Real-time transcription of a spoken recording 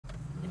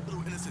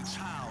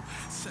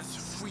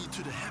free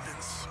to the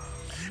heavens.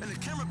 And the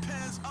camera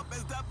pans up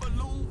as that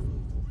balloon.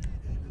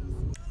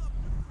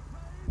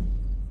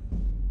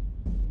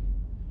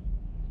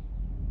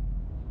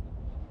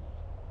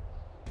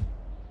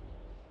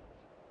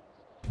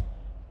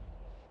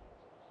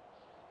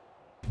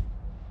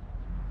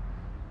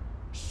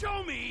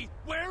 Show me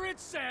where it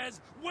says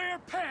wear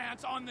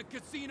pants on the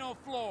casino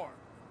floor.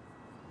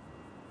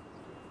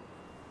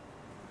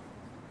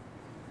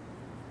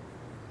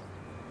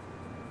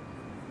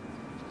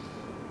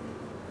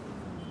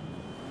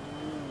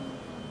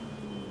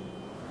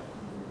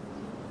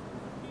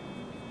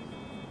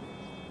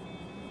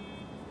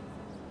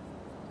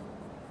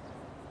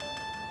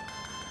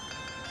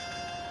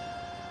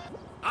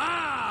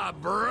 Ah,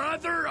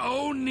 Brother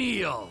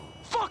O'Neill.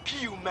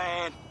 Fuck you,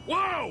 man!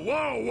 Whoa,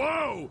 whoa,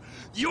 whoa!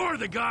 You're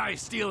the guy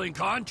stealing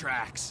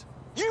contracts.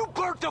 You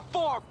burnt the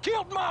farm,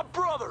 killed my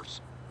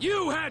brothers!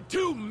 You had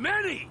too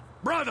many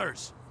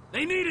brothers!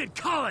 They needed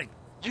culling!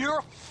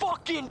 You're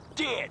fucking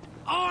dead!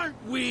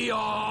 Aren't we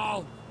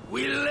all?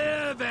 We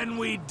live and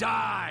we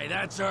die,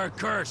 that's our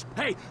curse.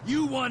 Hey,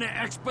 you wanna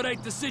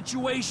expedite the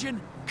situation?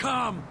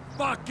 Come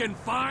fucking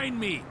find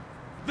me!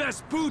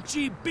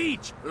 Vespucci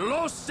Beach,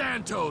 Los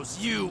Santos,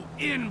 you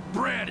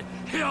inbred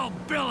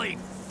hillbilly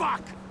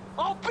fuck!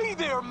 I'll be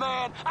there,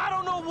 man! I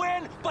don't know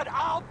when, but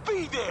I'll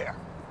be there!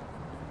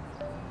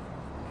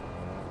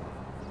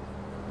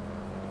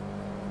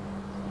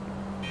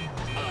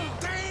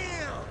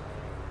 Damn!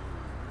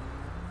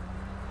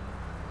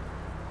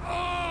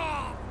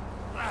 Oh,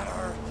 that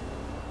hurt.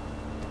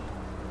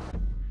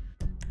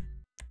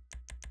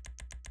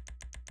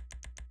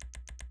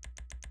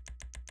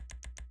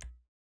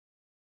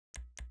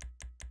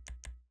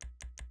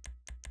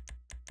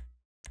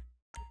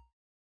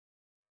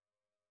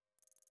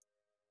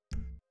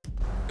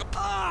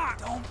 Ah!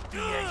 Don't be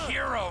a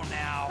hero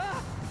now.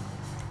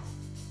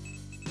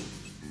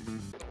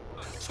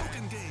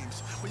 Choking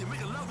games where you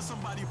make love to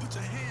somebody, you put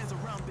your hands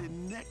around their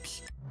neck.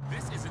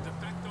 This is a de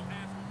facto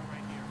anthem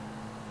right here.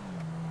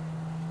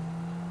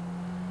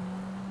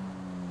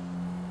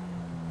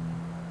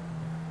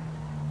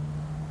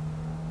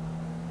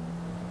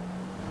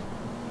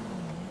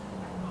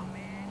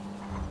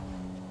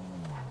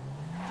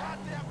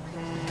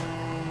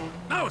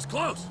 That was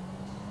close.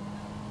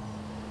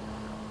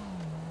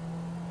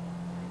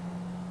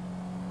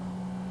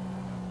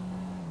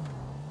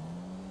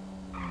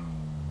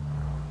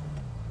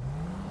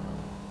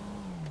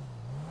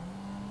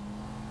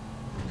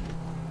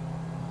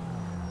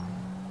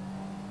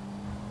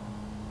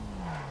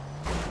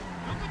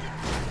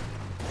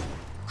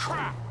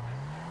 Crap!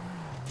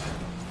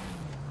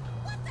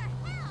 What the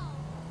hell?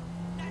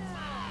 That's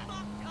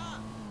fucked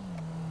up.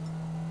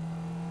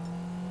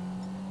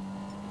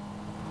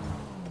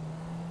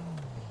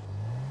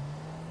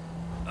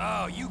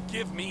 Oh, you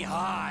give me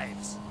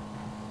hives.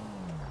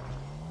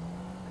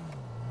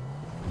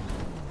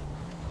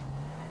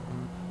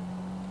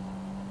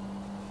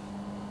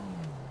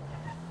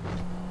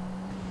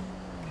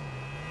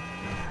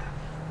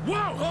 Whoa!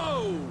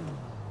 Ho!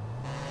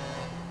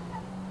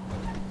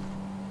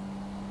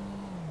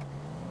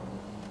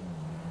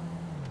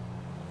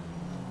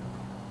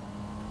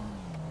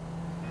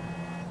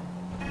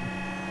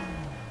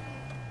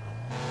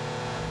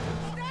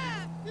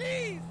 Dad,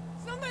 please!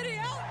 Somebody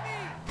help me!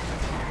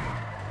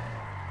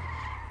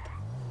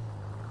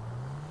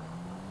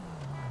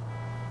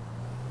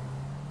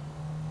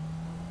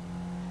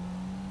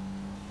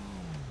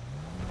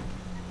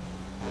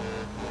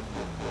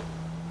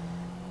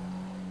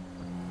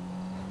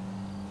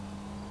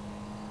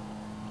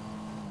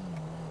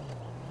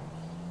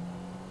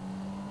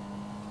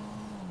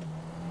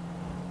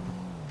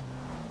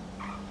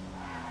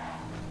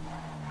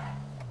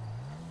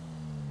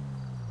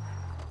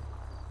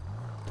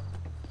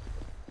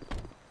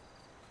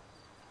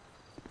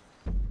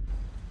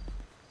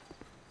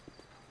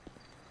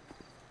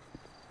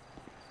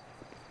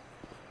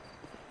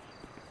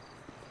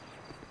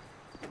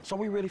 So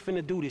we really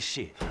finna do this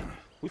shit?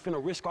 We finna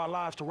risk our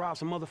lives to rob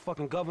some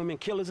motherfucking government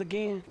killers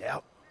again?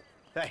 Yep.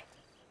 Hey.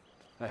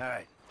 All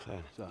right.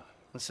 Son. So,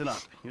 listen up.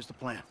 Here's the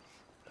plan.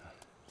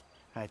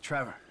 All right,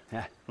 Trevor.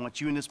 Yeah. I want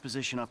you in this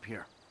position up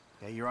here.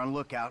 Okay, you're on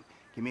lookout.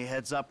 Give me a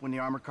heads up when the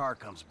armored car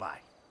comes by.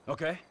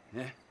 Okay,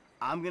 yeah.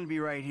 I'm gonna be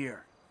right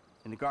here,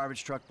 in the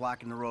garbage truck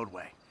blocking the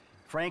roadway.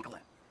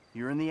 Franklin,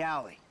 you're in the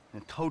alley,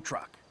 in a tow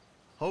truck.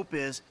 Hope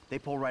is they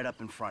pull right up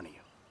in front of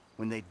you.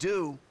 When they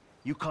do,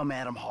 you come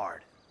at them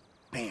hard.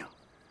 Bam.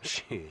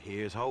 Shit,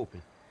 here's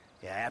hoping.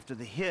 Yeah, after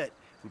the hit,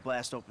 we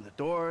blast open the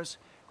doors,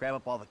 grab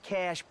up all the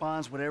cash,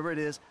 bonds, whatever it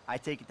is. I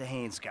take it to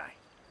Haynes guy.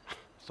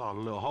 Saw a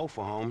little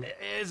hopeful, homie.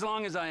 As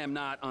long as I am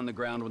not on the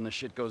ground when the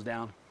shit goes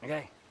down.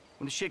 Okay?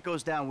 When the shit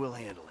goes down, we'll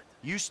handle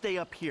it. You stay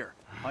up here,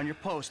 on your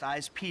post,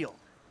 eyes peeled.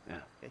 Yeah.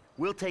 Okay?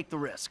 We'll take the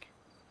risk.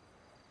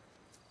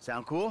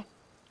 Sound cool?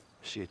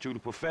 Shit, you the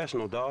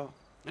professional, dawg.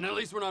 And at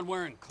least we're not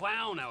wearing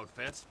clown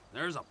outfits.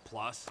 There's a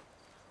plus.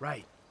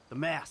 Right. The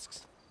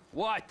masks.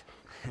 What?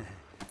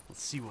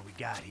 Let's see what we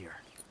got here.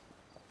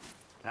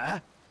 Huh?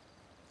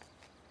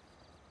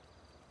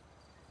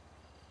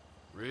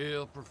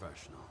 Real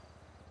professional.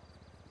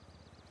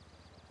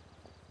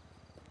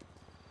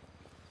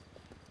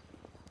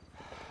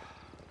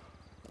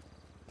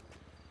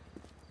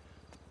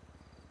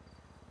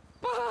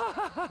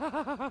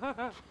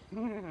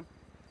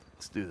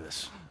 Let's do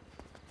this.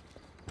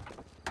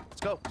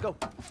 Let's go, let's go.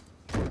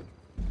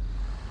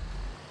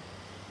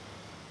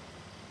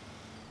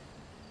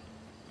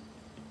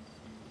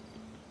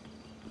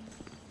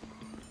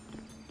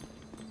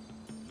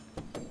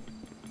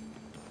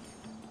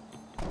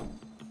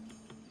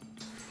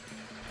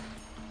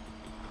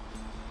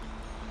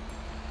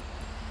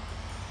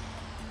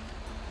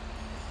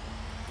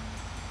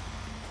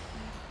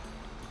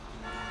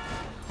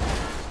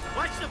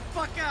 Watch the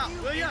fuck out,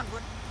 will ya?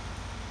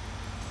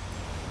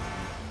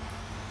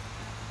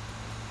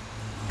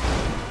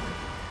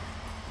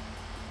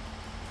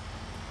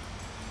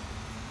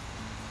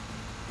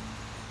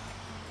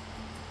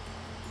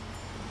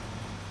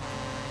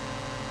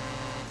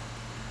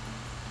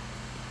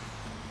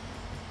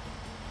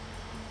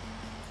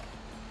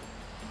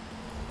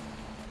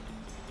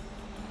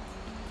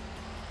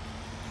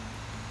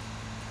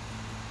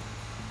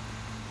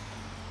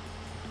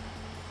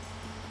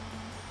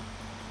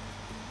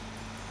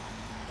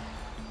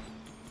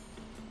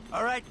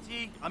 All right,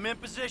 T, I'm in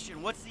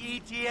position. What's the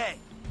ETA?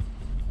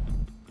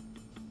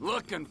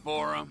 Looking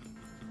for him.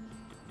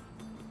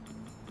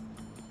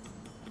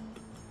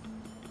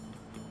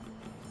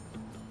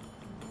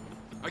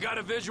 I got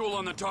a visual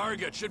on the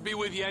target. Should be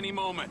with you any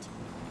moment.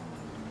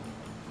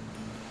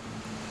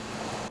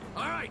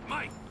 All right,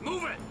 Mike,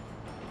 move it.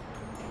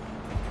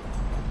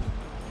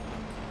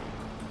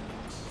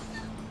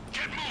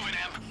 Get moving,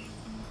 Em.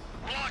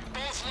 Block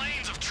both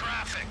lanes of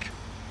traffic.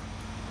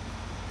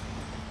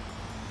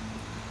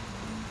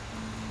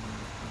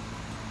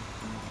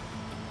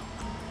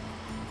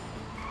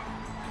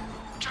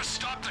 Just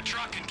stop the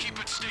truck and keep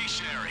it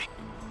stationary.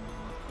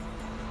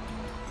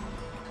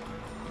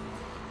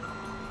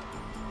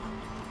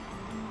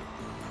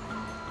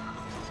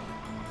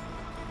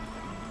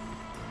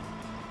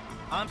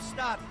 I'm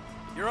stopping.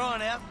 You're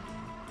on, F.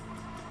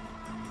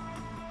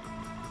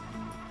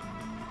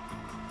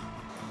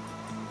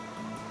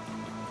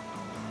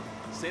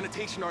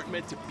 Sanitation aren't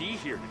meant to be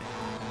here today.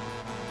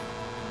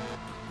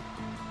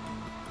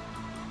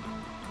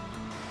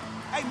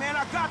 Hey, man,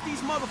 I got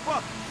these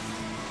motherfuckers.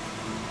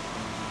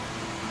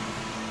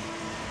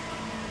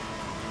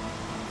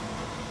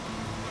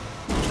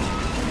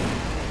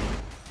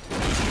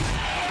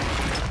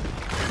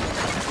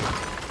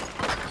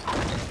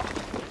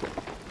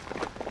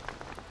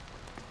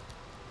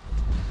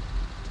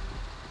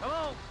 Come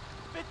on,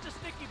 fit the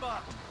sticky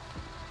box.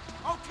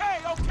 Okay,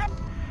 okay.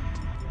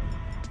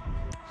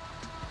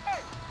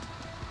 Hey.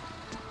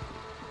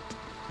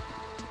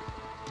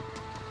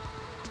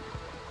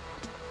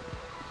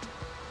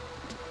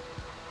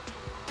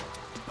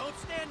 Don't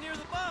stand near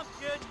the bomb,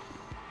 kid.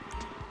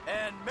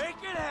 And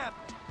make it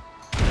happen.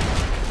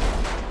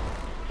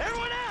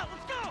 Everyone out,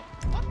 let's go!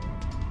 Up.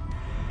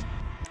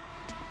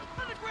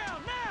 On the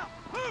ground, now!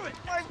 Move it!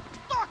 My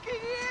fucking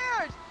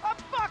ears! I'm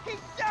fucking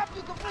deaf,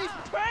 you complete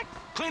prick!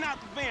 Clean out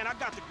the van. I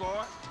got the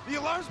guard. The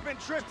alarm's been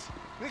tripped.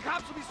 The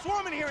cops will be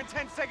swarming here in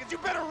 10 seconds. You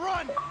better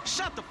run!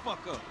 Shut the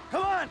fuck up.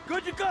 Come on,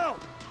 good to go!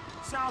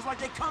 Sounds like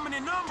they coming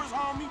in numbers,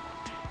 homie.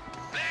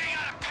 They ain't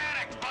got a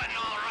panic button,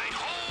 all right.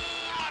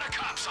 Whole lot of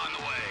cops on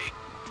the way.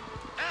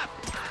 F,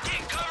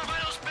 getting covered by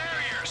those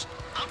barriers.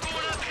 I'm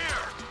going up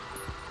here.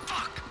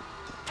 Fuck.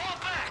 Fall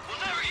back. We'll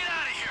never get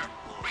out of here.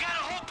 We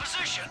gotta hold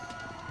position.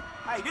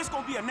 Hey, this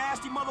gonna be a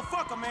nasty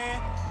motherfucker,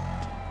 man.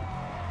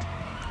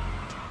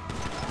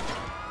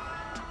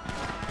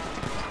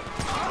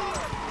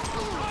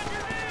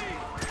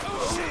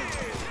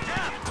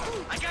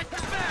 I got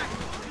your back!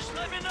 Just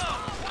let me know!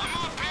 I'm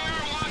up here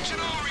watching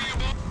over you,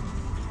 boy.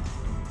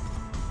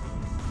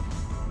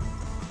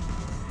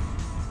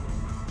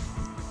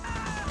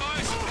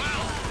 Boys,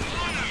 well,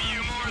 one of you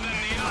more than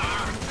the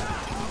other.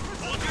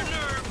 Hold your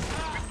nerve.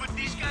 We put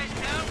these guys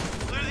down,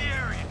 clear the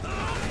area.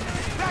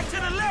 Back to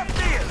the left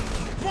there.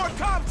 More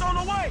cops on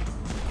the way.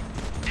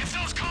 If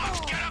those cops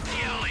get up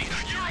the alley,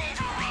 you're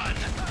overrun.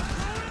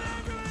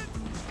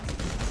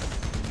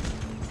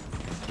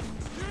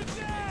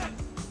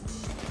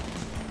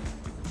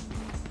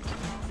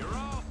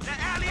 The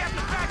alley at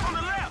the back on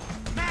the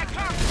left. Mad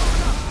cops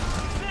coming up.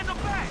 Send them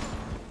back.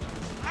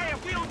 Hey,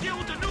 if we don't deal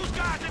with the news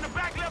guys in the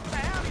back left of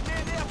the alley,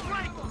 man, they'll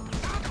flank us.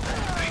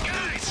 Hey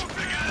guys, I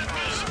got a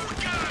visual. We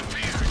got up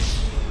here.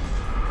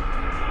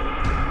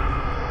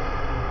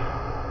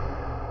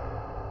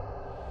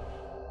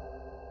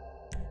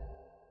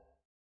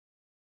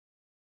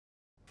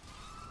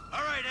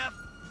 All right, F.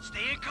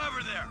 Stay in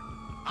cover there.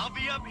 I'll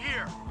be up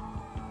here.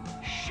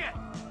 Shit!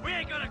 We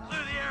ain't gonna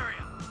clear the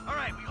area. All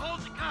right, we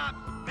hold the cop.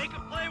 Make a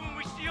play when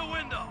we see a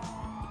window.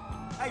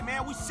 Hey,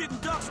 man, we sitting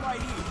ducks right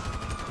here.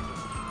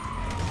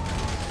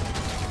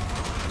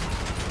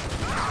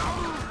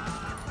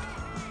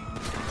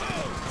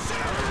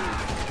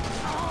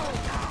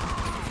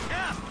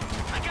 F,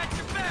 I got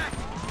your back.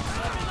 Just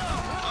let me know.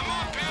 I'm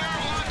up here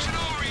watching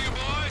over you,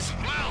 boys.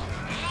 Well,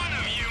 one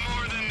of you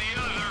more than the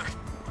other.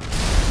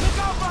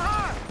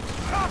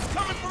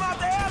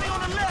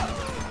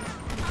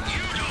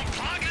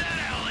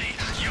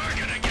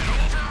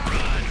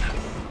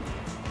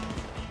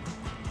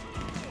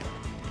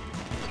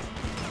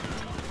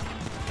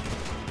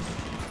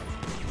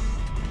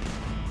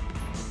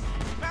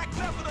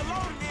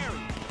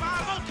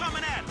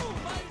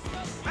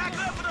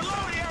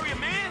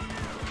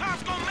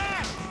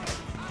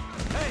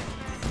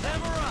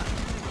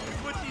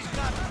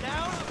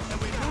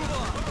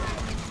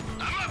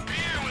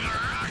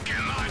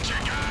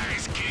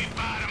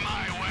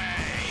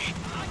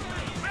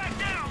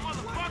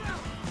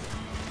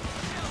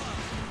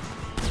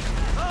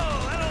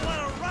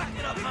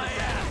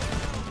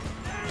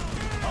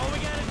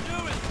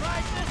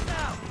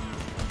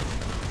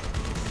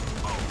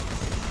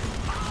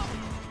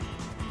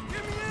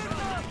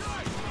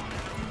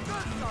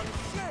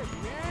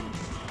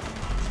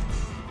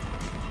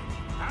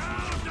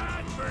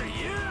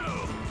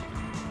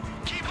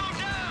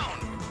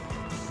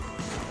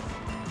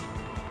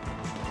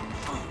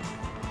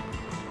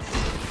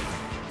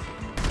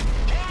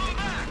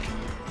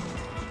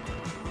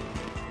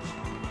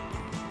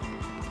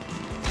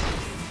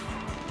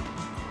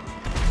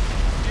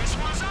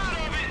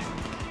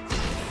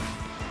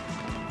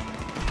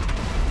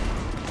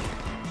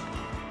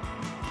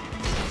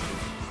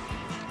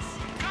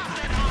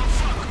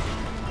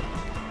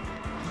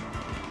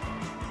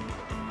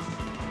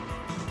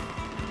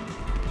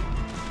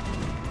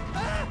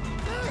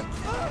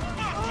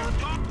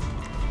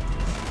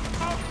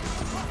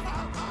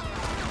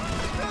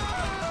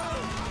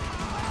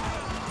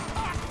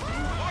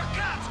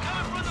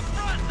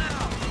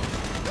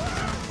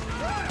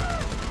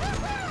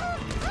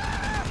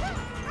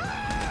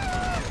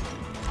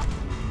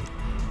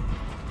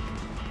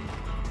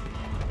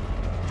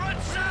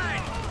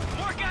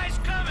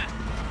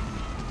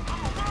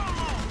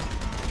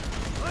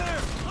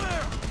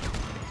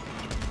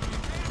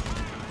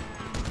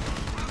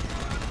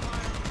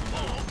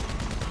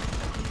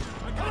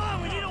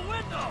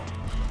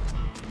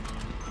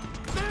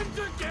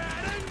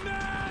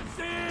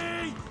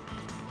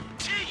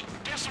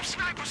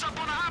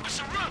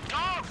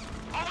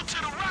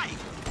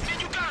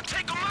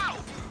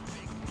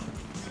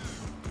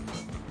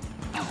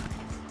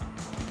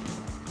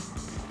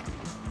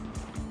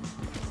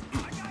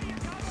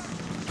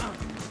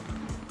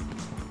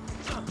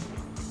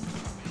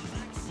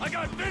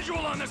 got visual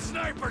on the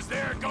snipers.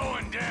 They're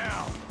going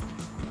down.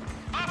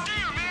 Up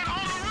there, man,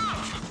 on the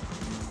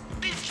roof!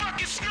 These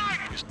fucking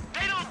snipers!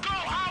 They don't go,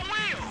 I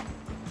will!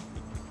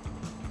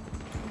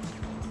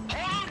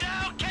 Hold them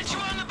down, catch you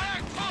on the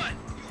back foot!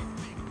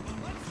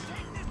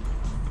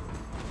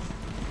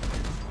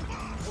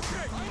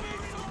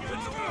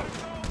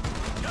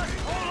 Just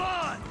hold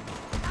on!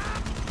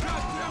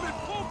 God damn it,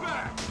 pull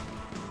back!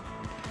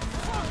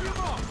 Fuck him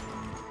up!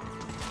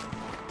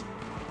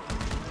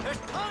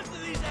 There's tons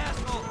of these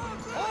assholes!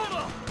 Hold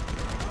them!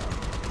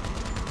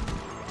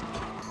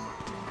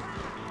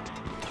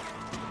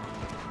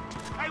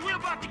 Hey, we're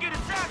about to get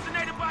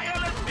assassinated by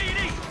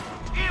LSPD!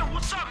 Ian,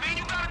 what's up, man?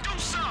 You gotta do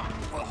something!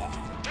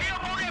 They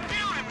up on that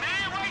building,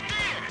 man, right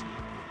there!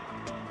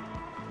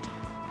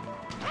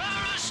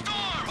 Weather the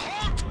storm!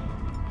 Hold!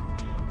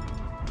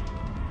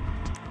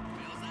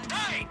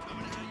 Hey!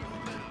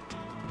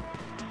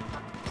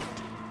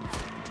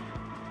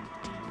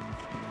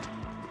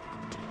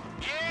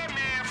 Yeah,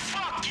 man,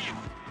 fuck you!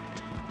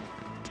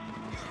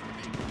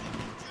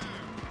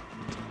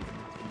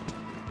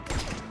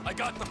 I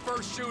got the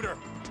first shooter.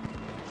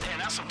 Damn,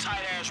 that's some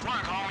tight-ass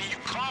work, homie. You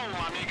cold,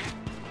 my nigga.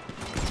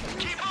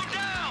 Keep him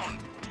down!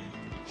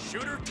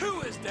 Shooter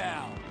 2 is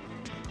down.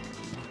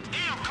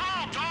 Ian,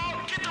 calm,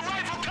 dog. Get the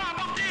rifle cop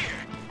up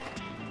there.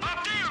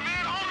 Up there,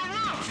 man, on the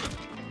roof.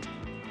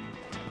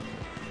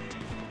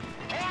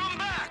 Hold him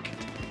back.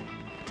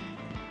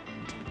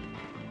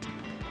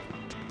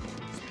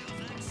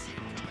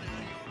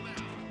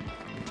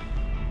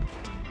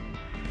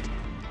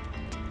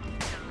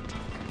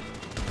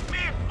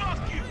 Man,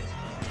 fuck you!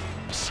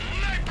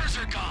 Snipers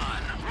are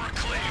gone. We're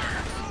clear.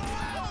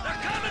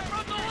 They're coming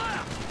from the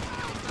left!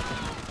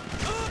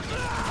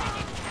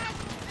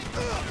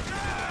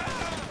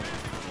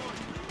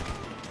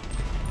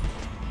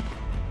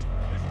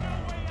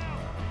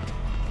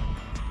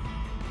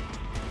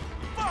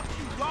 Fuck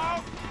you,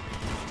 dog!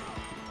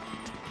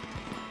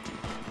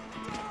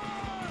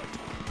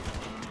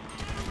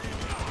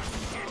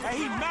 Hey,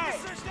 he mad!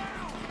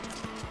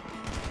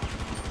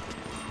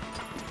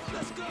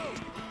 Let's go!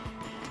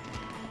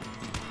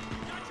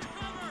 Got your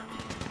cover!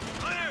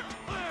 Clear!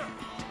 Clear!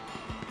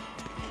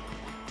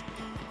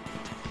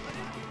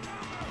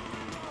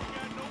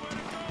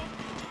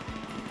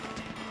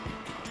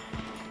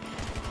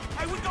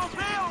 Hey, we gon'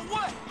 bail or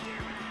what?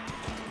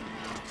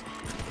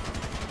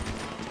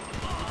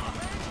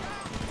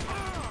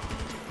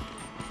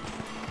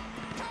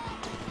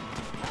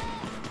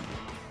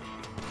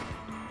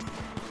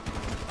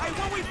 Hey,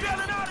 when we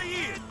bailing out of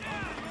here?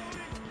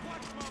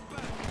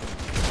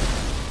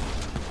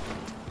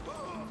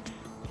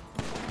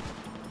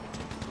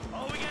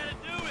 All we gotta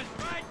do is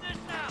ride this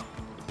out!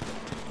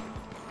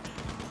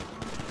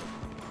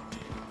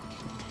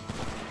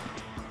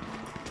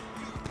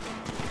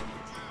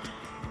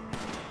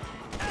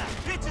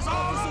 Bitches,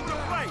 officer the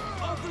way!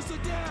 Officer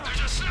down!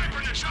 There's a sniper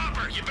in the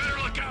chopper. You better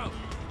look out.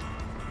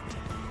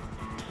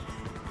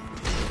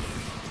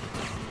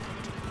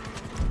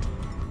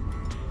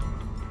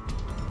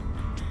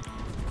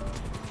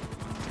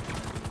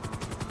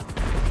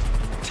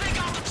 Take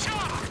out the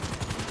chopper!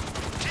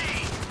 T,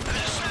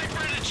 there's a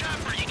sniper in the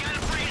chopper. You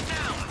gotta bring it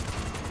down.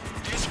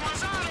 This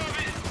one's out of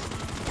it.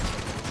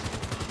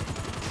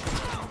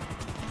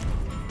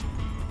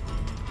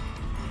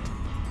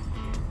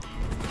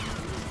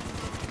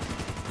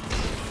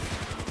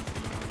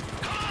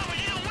 Come on, we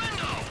need a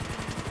window.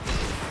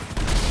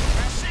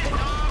 That's it,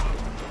 dog.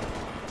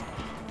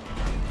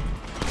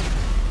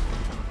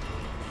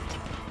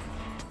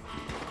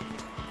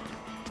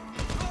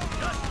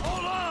 Just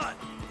hold on!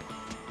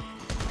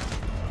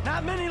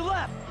 Not many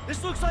left.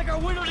 This looks like our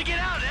window to get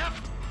out,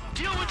 F.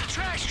 Deal with the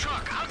trash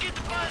truck. I'll get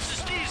the buzz to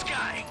Steve's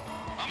guy.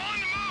 I'm on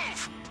the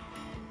move.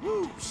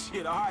 Woo,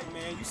 shit, all right,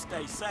 man. You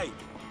stay safe.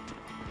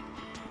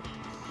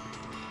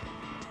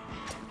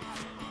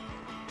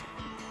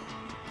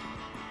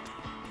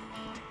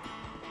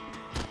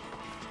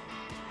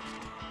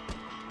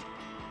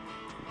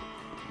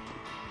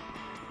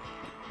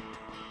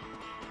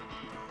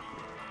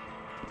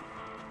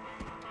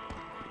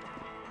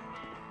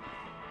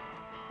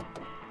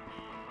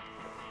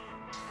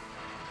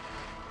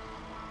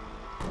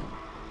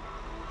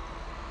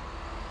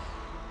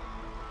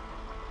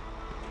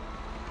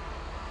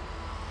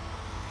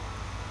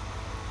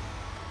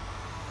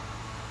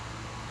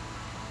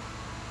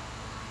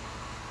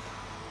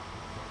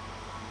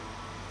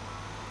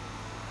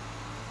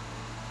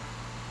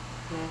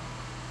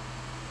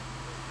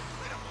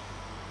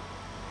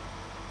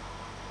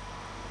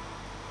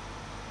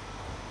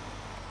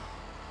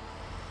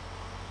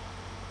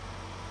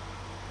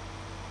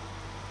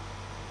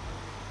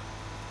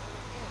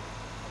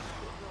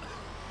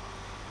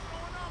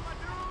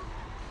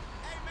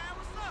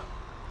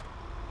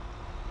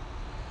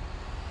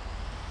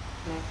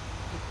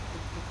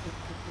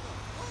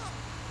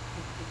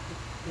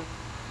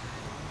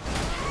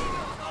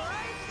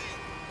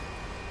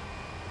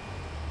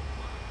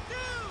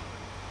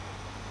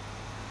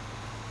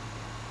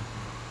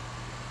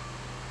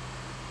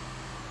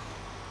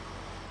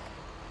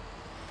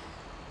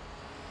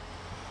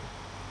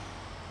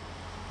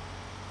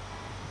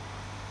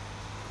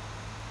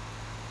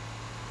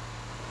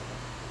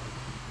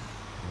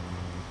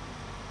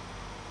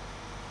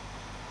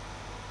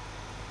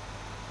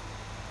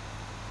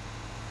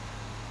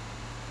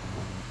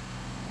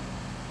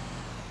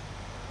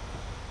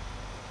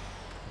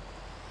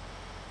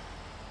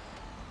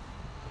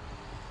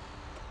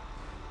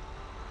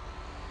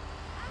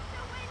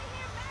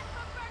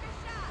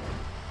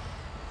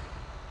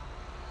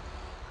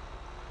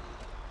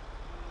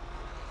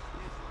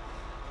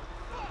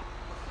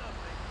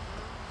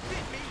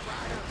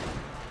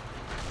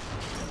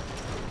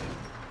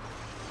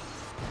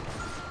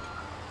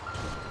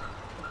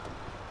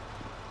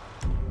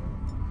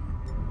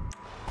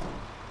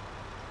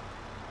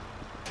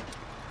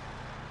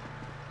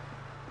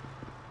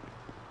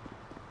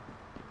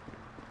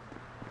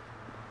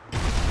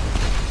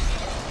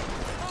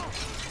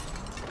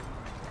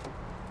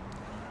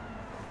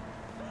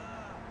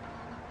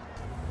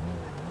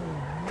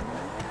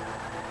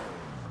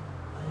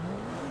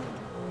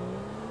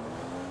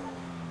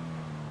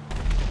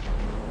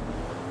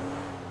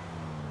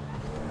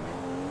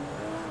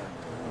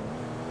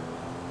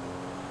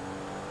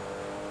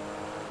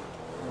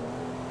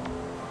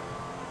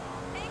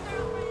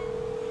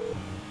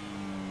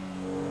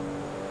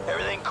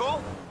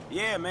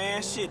 Yeah,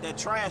 man, shit, that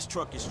trash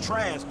truck is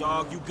trash,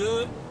 dog. You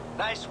good?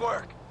 Nice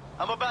work.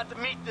 I'm about to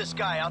meet this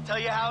guy. I'll tell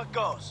you how it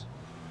goes.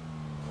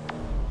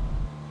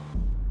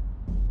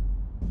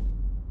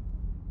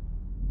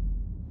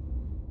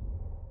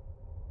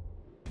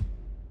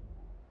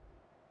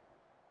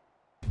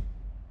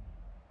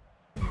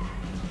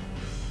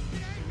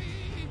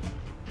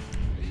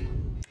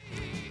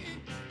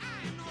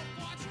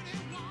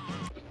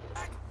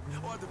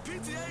 Or the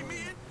PTA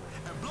meeting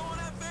and blowing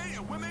that thing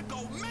and women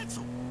go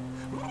mental.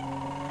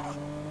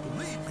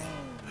 Believe me,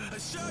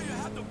 sure you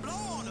have to blow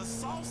on the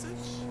sausage,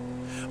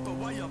 but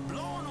while you're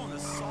blowing on the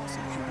sausage,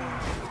 you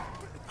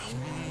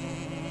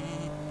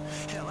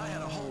hell, I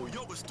had a whole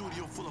yoga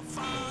studio full of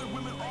fine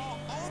women all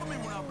over me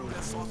when I blew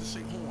that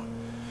sausage-shaped horn.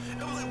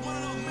 It was like one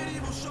of those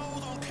medieval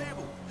shows on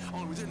cable,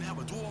 only we didn't have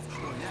a dwarf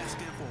or a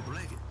nightstand for a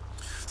blanket.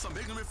 Some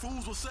ignorant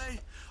fools will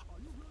say,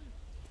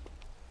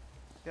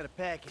 Got a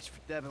package for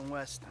Devin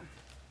Weston.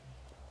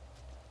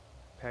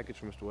 Package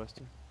for Mr.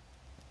 Weston?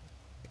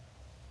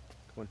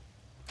 Come on.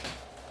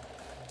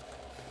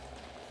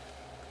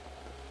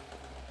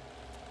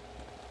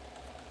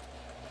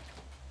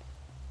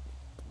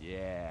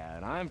 Yeah,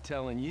 and I'm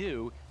telling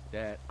you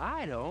that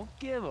I don't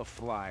give a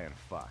flying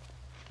fuck.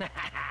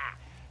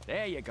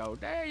 There you go,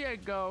 there you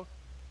go.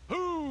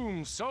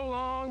 Boom! So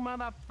long,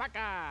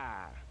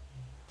 motherfucker!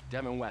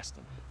 Devin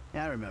Weston.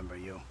 Yeah, I remember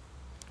you.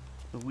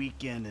 The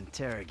weekend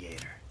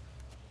interrogator.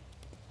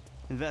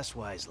 Invest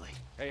wisely.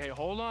 Hey,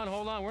 hold on.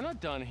 We're not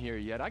done here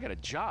yet. I got a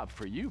job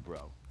for you,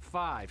 bro.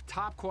 5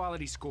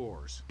 top-quality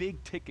scores.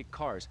 Big-ticket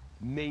cars.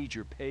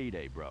 Major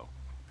payday, bro.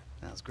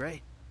 Sounds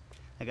great.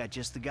 I got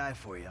just the guy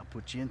for you. I'll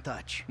put you in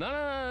touch. No.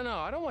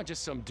 I don't want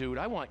just some dude.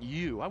 I want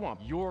you. I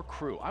want your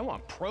crew. I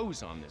want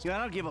pros on this. Yeah, I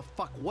don't give a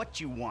fuck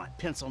what you want,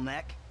 pencil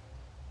neck.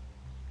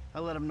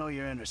 I'll let them know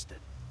you're interested.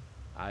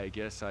 I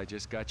guess I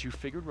just got you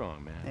figured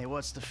wrong, man. Hey,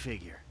 what's the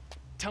figure?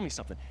 Tell me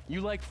something.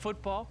 You like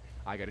football?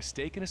 I got a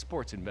stake in a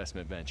sports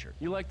investment venture.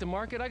 You like the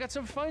market? I got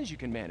some funds you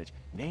can manage.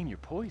 Name your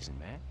poison,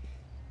 man.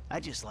 I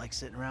just like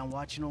sitting around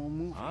watching old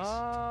movies.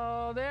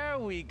 Oh, there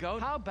we go.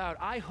 How about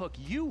I hook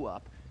you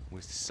up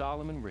with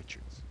Solomon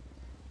Richards?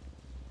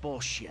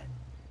 Bullshit.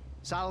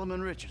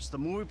 Solomon Richards, the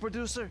movie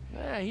producer?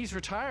 Yeah, he's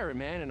retiring,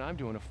 man, and I'm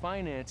doing a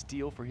finance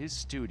deal for his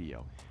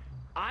studio.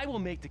 I will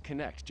make the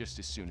connect just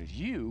as soon as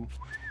you...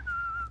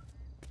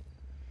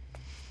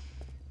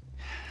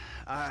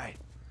 All right.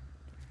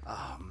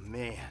 Oh,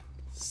 man.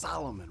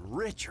 Solomon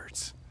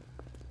Richards.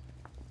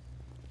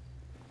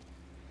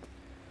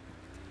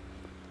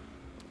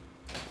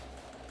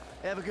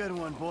 Have a good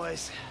one,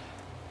 boys.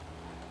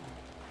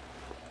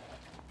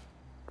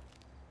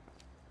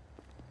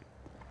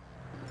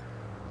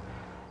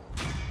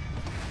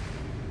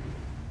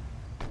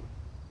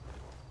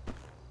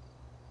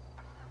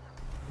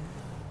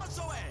 what's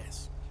your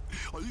ass?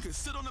 Or you can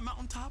sit on the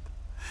mountaintop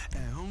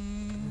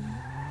and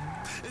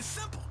it's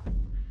simple.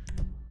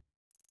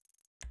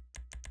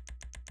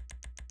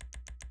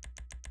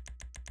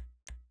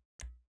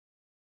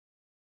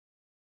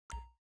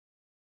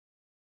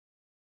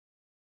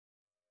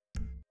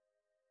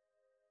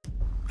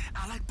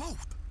 I like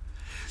both.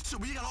 So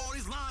we got all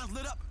these lines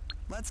lit up.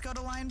 Let's go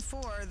to line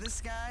 4. This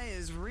guy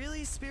is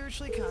really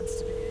spiritually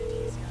constipated.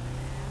 He's got an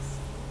ass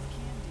full of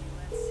candy.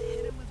 Let's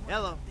hit him with one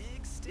Hello. of the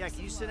big sticks. Yeah,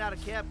 can you send out a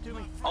cab to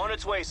me? On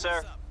its way,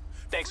 sir.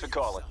 Thanks for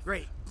calling.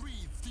 Great. Breathe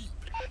deep.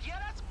 Yeah,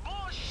 that's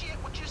bullshit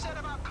what you said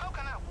about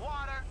coconut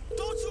water.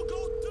 Don't you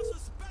go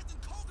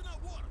disrespecting coconut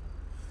water.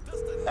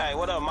 That's the Hey,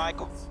 what up,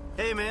 Michael?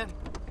 Hey, man.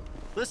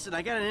 Listen,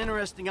 I got an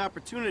interesting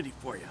opportunity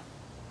for you.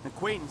 An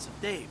acquaintance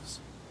of Dave's.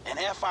 An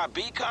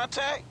FIB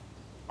contact?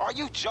 Are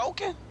you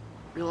joking?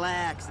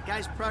 Relax. The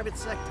guy's private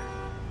sector.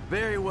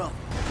 Very wealthy.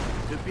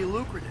 Could be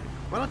lucrative.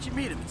 Why don't you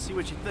meet him and see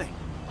what you think?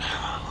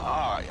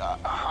 All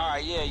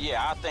right,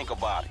 yeah, I'll think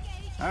about it.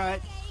 All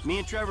right. Me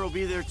and Trevor will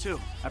be there,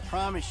 too. I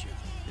promise you.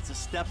 It's a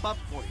step up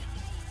for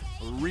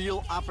you. A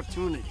real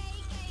opportunity.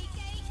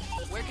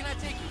 Where can I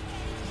take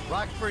you?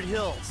 Rockford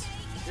Hills.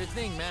 Sure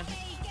thing, man.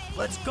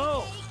 Let's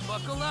go!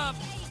 Buckle up!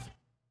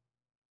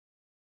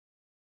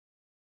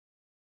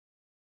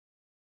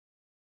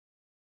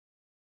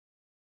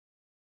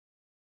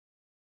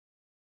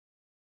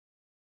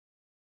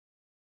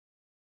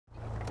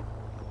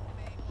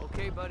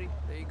 Okay, buddy.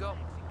 There you go.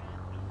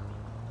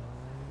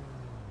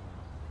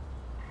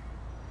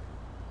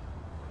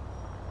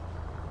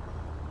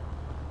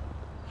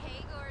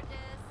 Hey, gorgeous.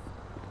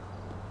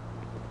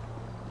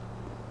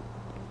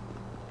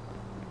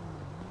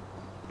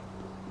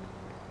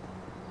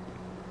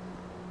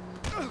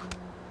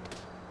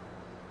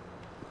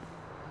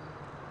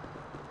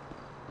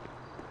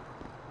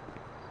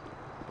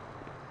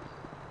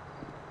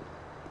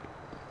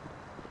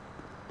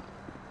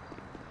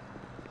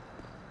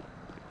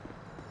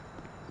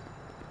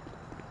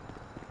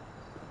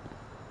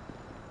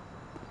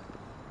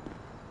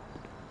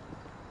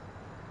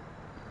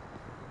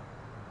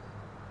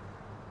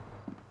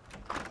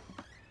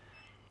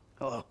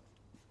 Hello.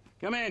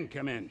 Come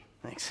in.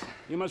 Thanks.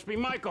 You must be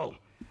Michael.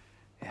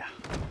 Yeah.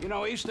 You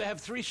know, I used to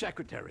have 3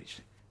 secretaries.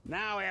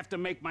 Now I have to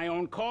make my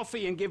own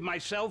coffee and give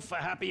myself a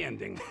happy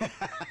ending.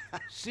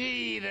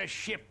 See, the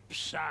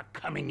ships are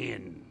coming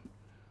in,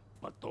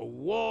 but the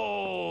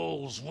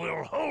walls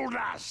will hold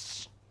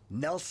us.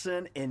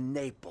 Nelson in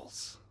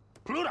Naples.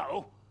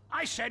 Pluto?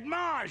 I said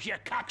Mars, you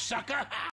cocksucker!